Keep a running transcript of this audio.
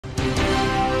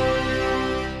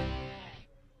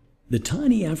The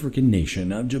tiny African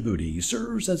nation of Djibouti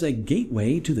serves as a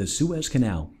gateway to the Suez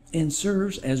Canal and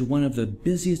serves as one of the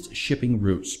busiest shipping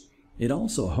routes. It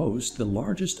also hosts the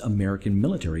largest American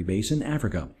military base in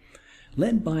Africa.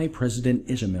 Led by President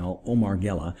Ismail Omar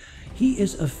Guelleh, he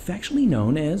is affectionately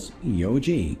known as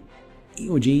IOG.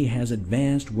 IOG has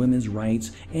advanced women's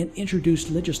rights and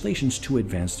introduced legislations to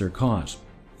advance their cause.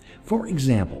 For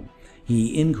example,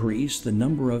 he increased the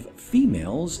number of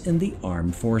females in the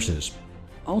armed forces.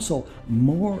 Also,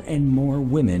 more and more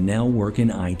women now work in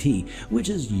IT, which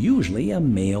is usually a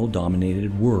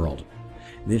male-dominated world.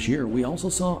 This year, we also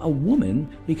saw a woman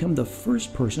become the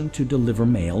first person to deliver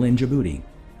mail in Djibouti.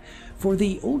 For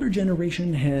the older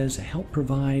generation has helped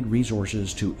provide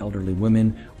resources to elderly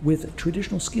women with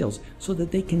traditional skills so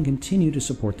that they can continue to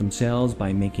support themselves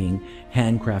by making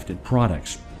handcrafted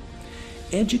products.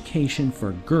 Education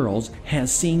for girls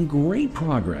has seen great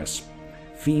progress.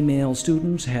 Female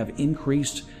students have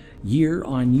increased year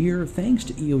on year thanks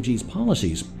to IOG's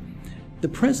policies. The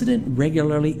president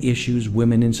regularly issues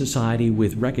women in society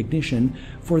with recognition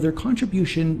for their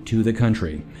contribution to the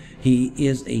country. He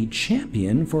is a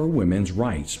champion for women's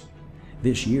rights.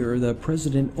 This year, the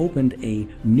president opened a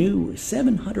new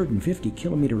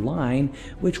 750-kilometer line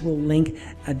which will link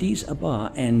Addis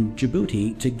Ababa and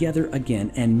Djibouti together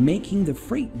again and making the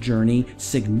freight journey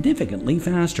significantly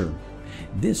faster.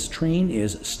 This train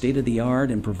is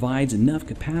state-of-the-art and provides enough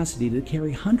capacity to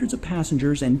carry hundreds of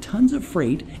passengers and tons of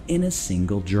freight in a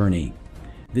single journey.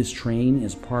 This train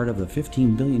is part of the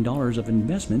 $15 billion of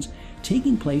investments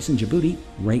taking place in Djibouti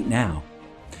right now.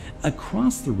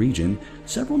 Across the region,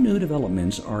 several new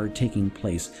developments are taking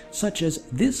place, such as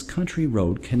this country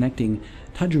road connecting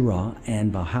Tadjoura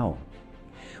and Bahau.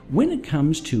 When it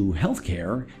comes to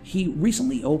healthcare, he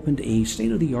recently opened a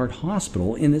state-of-the-art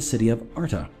hospital in the city of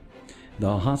Arta.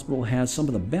 The hospital has some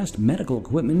of the best medical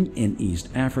equipment in East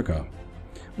Africa.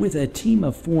 With a team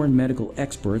of foreign medical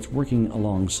experts working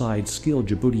alongside skilled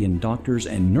Djiboutian doctors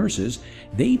and nurses,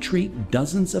 they treat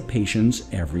dozens of patients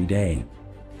every day.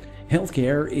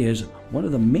 Healthcare is one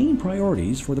of the main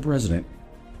priorities for the president.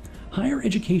 Higher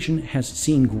education has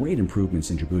seen great improvements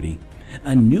in Djibouti.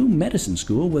 A new medicine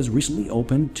school was recently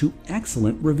opened to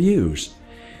excellent reviews.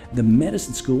 The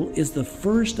medicine school is the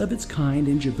first of its kind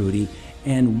in Djibouti,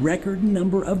 and record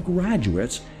number of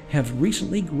graduates have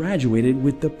recently graduated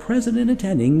with the president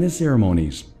attending the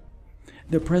ceremonies.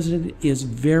 The president is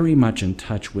very much in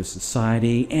touch with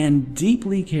society and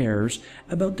deeply cares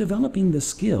about developing the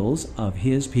skills of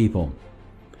his people.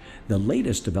 The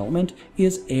latest development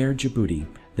is Air Djibouti,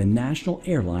 the national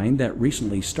airline that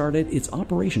recently started its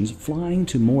operations flying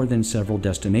to more than several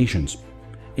destinations.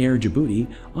 Air Djibouti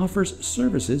offers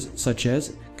services such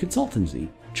as consultancy,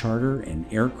 charter and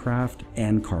aircraft,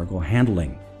 and cargo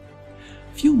handling.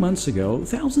 A few months ago,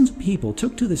 thousands of people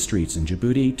took to the streets in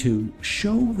Djibouti to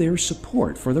show their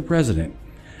support for the president,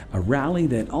 a rally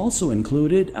that also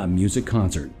included a music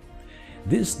concert.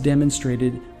 This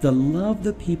demonstrated the love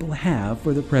the people have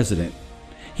for the president.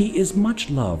 He is much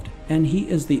loved, and he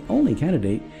is the only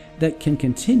candidate that can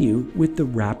continue with the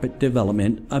rapid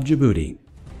development of Djibouti.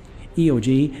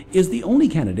 IOG is the only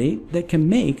candidate that can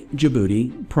make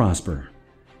Djibouti prosper.